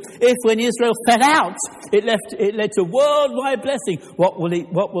lead to? If when Israel fell out, it led to worldwide blessing, what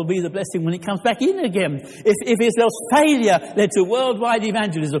will be the blessing when it comes back in again? If Israel's failure led to worldwide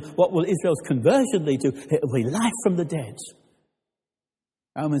evangelism, what will Israel's conversion lead to? It will be life from the dead.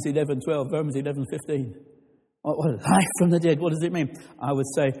 Romans 11:12, Romans 11:15. What life from the dead, what does it mean? I would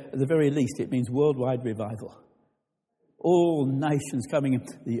say, at the very least, it means worldwide revival. All nations coming in.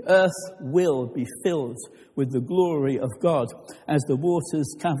 The earth will be filled with the glory of God as the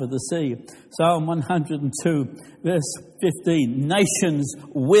waters cover the sea. Psalm 102, verse 15. Nations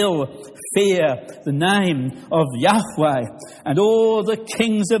will fear the name of Yahweh, and all the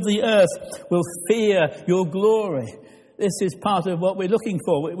kings of the earth will fear your glory. This is part of what we're looking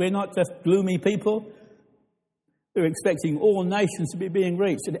for. We're not just gloomy people. We're expecting all nations to be being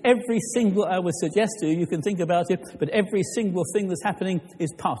reached. And every single, I would suggest to you, you can think about it, but every single thing that's happening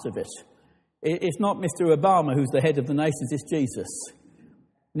is part of it. It's not Mr. Obama who's the head of the nations, it's Jesus.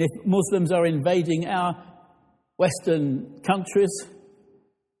 And if Muslims are invading our Western countries,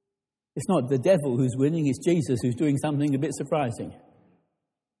 it's not the devil who's winning, it's Jesus who's doing something a bit surprising.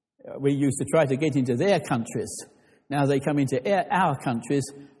 We used to try to get into their countries. Now they come into our countries.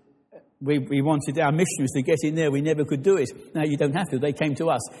 We wanted our missionaries to get in there. We never could do it. Now you don't have to. They came to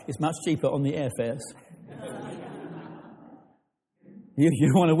us. It's much cheaper on the airfares.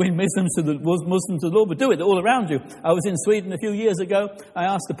 You want to win Muslims to the Lord, but do it all around you. I was in Sweden a few years ago. I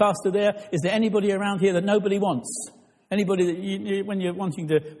asked the pastor there, is there anybody around here that nobody wants? Anybody that when you're wanting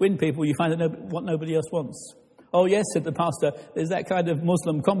to win people, you find that what nobody else wants. Oh, yes, said the pastor, there's that kind of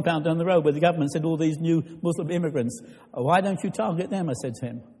Muslim compound down the road where the government sent all these new Muslim immigrants. Oh, why don't you target them, I said to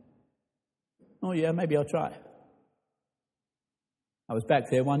him. Oh, yeah, maybe I'll try. I was back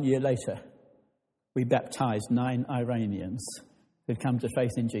there 1 year later. We baptized 9 Iranians who'd come to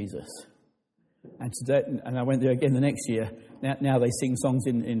faith in Jesus. And today, and I went there again the next year. Now they sing songs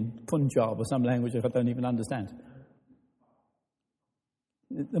in Punjab or some language I don't even understand.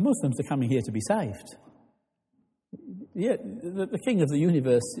 The Muslims are coming here to be saved. Yeah, the king of the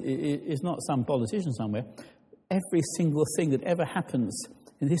universe is not some politician somewhere. every single thing that ever happens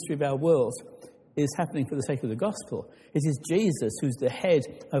in the history of our world is happening for the sake of the gospel. It is Jesus who's the head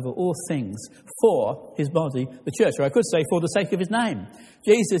over all things for his body, the church. Or I could say for the sake of his name.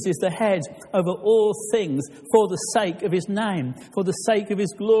 Jesus is the head over all things for the sake of his name, for the sake of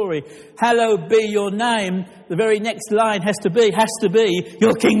his glory. Hallowed be your name. The very next line has to be,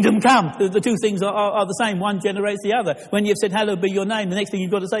 your kingdom come. The two things are the same. One generates the other. When you've said, hallowed be your name, the next thing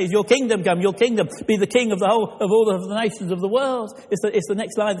you've got to say is, your kingdom come, your kingdom. Be the king of all of the nations of the world. It's the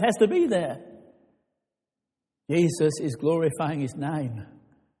next line that has to be there. Jesus is glorifying his name.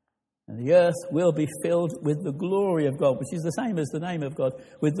 And the earth will be filled with the glory of God, which is the same as the name of God,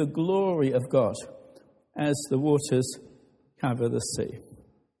 with the glory of God, as the waters cover the sea.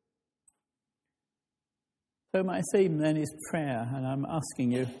 So my theme then is prayer, and I'm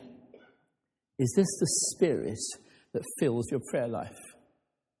asking you, is this the spirit that fills your prayer life?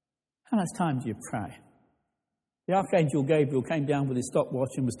 How much time do you pray? The Archangel Gabriel came down with his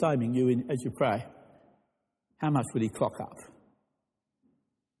stopwatch and was timing you as you pray. How much would he clock up?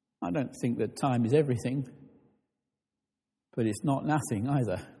 I don't think that time is everything, but it's not nothing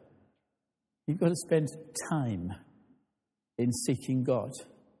either. You've got to spend time in seeking God.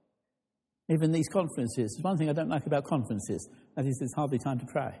 Even these conferences. There's one thing I don't like about conferences. That is, there's hardly time to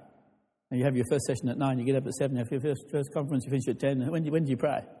pray. And you have your first session at 9, you get up at 7, you have your first conference, you finish at 10. When do you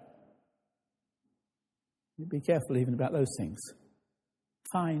pray? Be careful even about those things.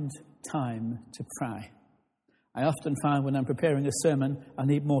 Find time to pray. I often find when I'm preparing a sermon, I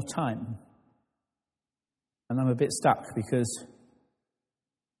need more time. And I'm a bit stuck because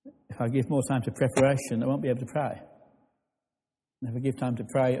if I give more time to preparation, I won't be able to pray. And if I give time to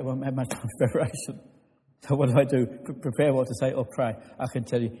pray, I won't have much time for preparation. So what do? Prepare what to say or pray? I can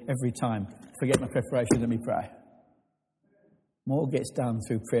tell you every time, forget my preparation, let me pray. More gets done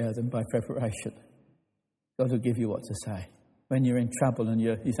through prayer than by preparation. God will give you what to say. When you're in trouble and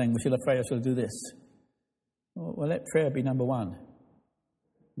you're saying, well, shall I pray or shall I do this? Well, let prayer be number one.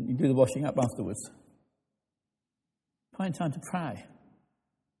 You do the washing up afterwards. Find time to pray.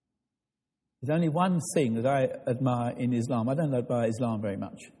 There's only one thing that I admire in Islam. I don't admire Islam very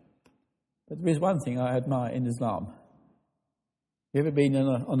much. But there is one thing I admire in Islam. You ever been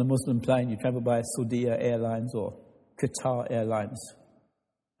on a Muslim plane? You travel by Saudia Airlines or Qatar Airlines.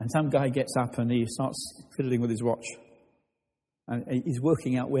 And some guy gets up and he starts fiddling with his watch. And he's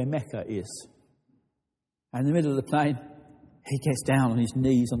working out where Mecca is. And in the middle of the plane, he gets down on his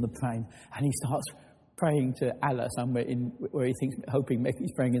knees on the plane and he starts praying to Allah somewhere where he thinks, hoping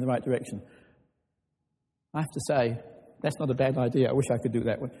he's praying in the right direction. I have to say, that's not a bad idea. I wish I could do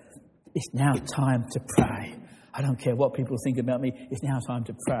that one. It's now time to pray. I don't care what people think about me. It's now time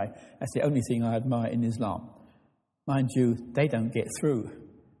to pray. That's the only thing I admire in Islam. Mind you, they don't get through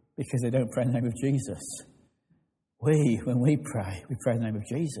because they don't pray in the name of Jesus. When we pray in the name of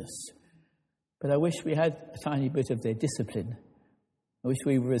Jesus. But I wish we had a tiny bit of their discipline. I wish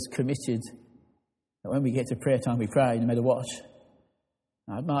we were as committed that when we get to prayer time, we pray no matter what.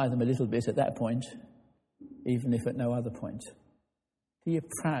 I admire them a little bit at that point, even if at no other point. Do you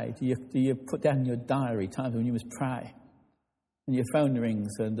pray? Do you put down in your diary times when you must pray? And your phone rings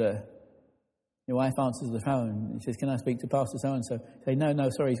and your wife answers the phone and says, can I speak to Pastor so-and-so? Say,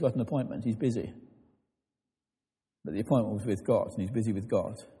 no, sorry, he's got an appointment. He's busy. But the appointment was with God and he's busy with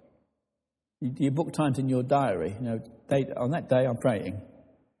God. Do you book times in your diary? On that day I'm praying.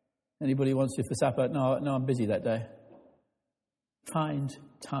 Anybody wants you for supper? No, I'm busy that day. Find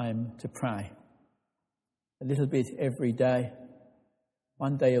time to pray. A little bit every day.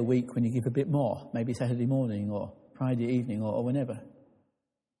 One day a week when you give a bit more. Maybe Saturday morning or Friday evening or whenever.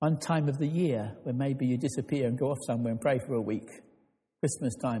 One time of the year when maybe you disappear and go off somewhere and pray for a week.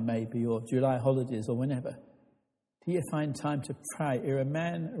 Christmas time maybe, or July holidays or whenever. Do you find time to pray? You're a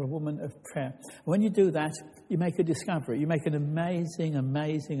man or a woman of prayer. When you do that, you make a discovery. You make an amazing,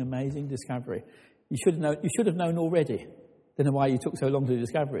 amazing, amazing discovery. You should have known already. Don't know why you took so long to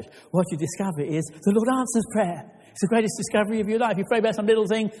discover it. What you discover is the Lord answers prayer. It's the greatest discovery of your life. You pray about some little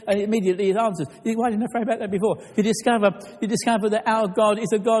thing and immediately it answers. You think, why didn't I pray about that before? You discover that our God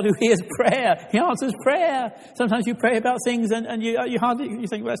is a God who hears prayer. He answers prayer. Sometimes you pray about things and you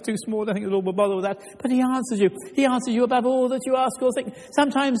think, well, that's too small. I don't think the Lord will bother with that. But he answers you. He answers you above all that you ask or think.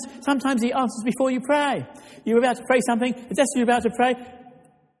 Sometimes he answers before you pray. You're about to pray something. Just as you're about to pray,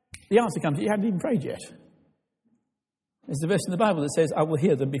 the answer comes. You haven't even prayed yet. There's a verse in the Bible that says, I will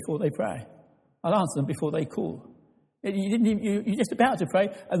hear them before they pray. I'll answer them before they call. You're just about to pray,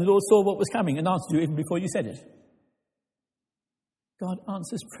 and the Lord saw what was coming and answered you even before you said it. God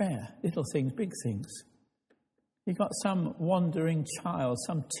answers prayer, little things, big things. You've got some wandering child,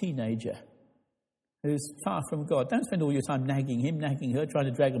 some teenager, who's far from God. Don't spend all your time nagging him, nagging her, trying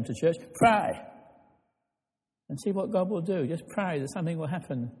to drag them to church. Pray and see what God will do. Just pray that something will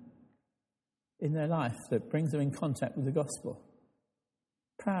happen in their life that brings them in contact with the gospel.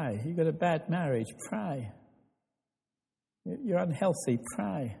 Pray. You've got a bad marriage. Pray. You're unhealthy.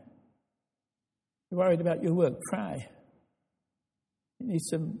 Pray. You're worried about your work. Pray. You need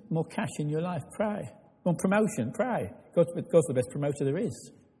some more cash in your life. Pray. You want promotion. Pray. God's the best promoter there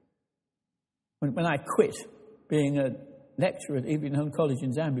is. When I quit being a lecturer at Evelyn Home College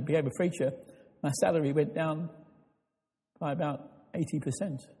in Zambia, became a preacher, my salary went down by about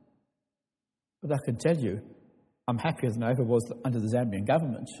 80%. But I can tell you, I'm happier than I ever was under the Zambian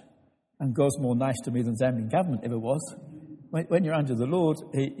government. And God's more nice to me than the Zambian government ever was. When you're under the Lord,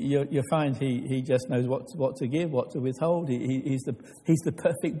 you find He just knows what to give, what to withhold. He's the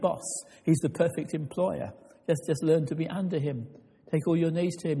perfect boss. He's the perfect employer. Just learn to be under Him. Take all your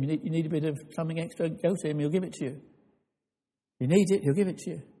needs to Him. You need a bit of something extra, go to Him, He'll give it to you. You need it, He'll give it to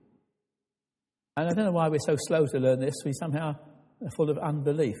you. And I don't know why we're so slow to learn this. We somehow are full of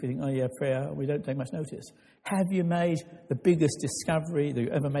unbelief. We think, oh yeah, prayer, we don't take much notice. Have you made the biggest discovery that you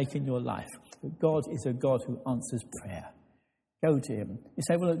ever make in your life? That God is a God who answers prayer. Go to Him. You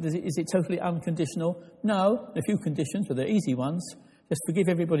say, well, is it totally unconditional? No, a few conditions, but they're easy ones. Just forgive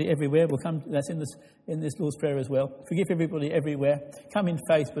everybody everywhere. We'll come. That's in this Lord's Prayer as well. Forgive everybody everywhere. Come in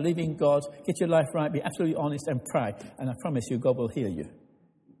faith, believe in God, get your life right, be absolutely honest, and pray. And I promise you, God will hear you.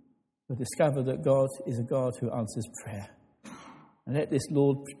 You'll discover that God is a God who answers prayer. And let this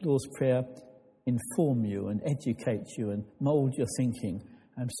Lord's Prayer inform you and educate you and mould your thinking.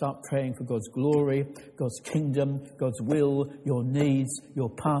 And start praying for God's glory, God's kingdom, God's will, your needs, your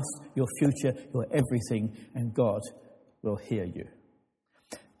past, your future, your everything, and God will hear you.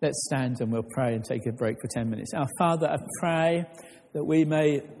 Let's stand and we'll pray and take a break for 10 minutes. Our Father, I pray that we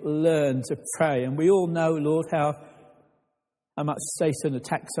may learn to pray. And we all know, Lord, how much Satan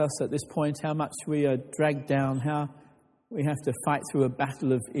attacks us at this point, how much we are dragged down, how we have to fight through a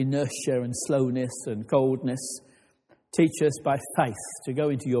battle of inertia and slowness and coldness. Teach us by faith to go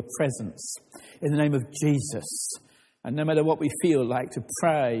into your presence in the name of Jesus. And no matter what we feel like, to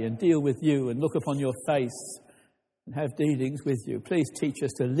pray and deal with you and look upon your face and have dealings with you. Please teach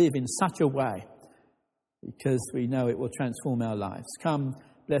us to live in such a way because we know it will transform our lives. Come,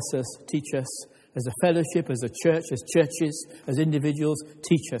 bless us, teach us as a fellowship, as a church, as churches, as individuals.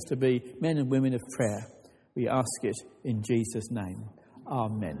 Teach us to be men and women of prayer. We ask it in Jesus' name.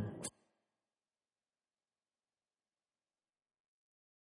 Amen.